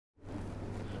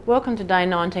Welcome to day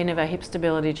 19 of our hip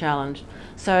stability challenge.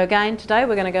 So again, today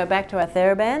we're going to go back to our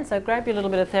TheraBand. So grab your little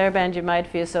bit of TheraBand you made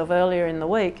for yourself earlier in the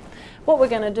week. What we're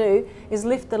going to do is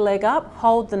lift the leg up,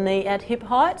 hold the knee at hip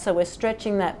height, so we're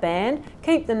stretching that band,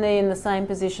 keep the knee in the same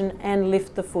position and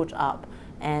lift the foot up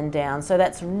and down. So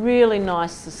that's really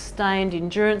nice sustained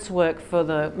endurance work for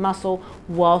the muscle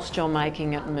whilst you're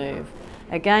making it move.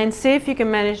 Again, see if you can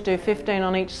manage to do 15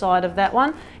 on each side of that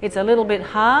one. It's a little bit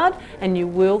hard and you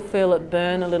will feel it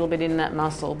burn a little bit in that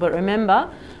muscle. But remember,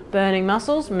 burning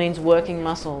muscles means working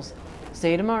muscles.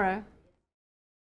 See you tomorrow.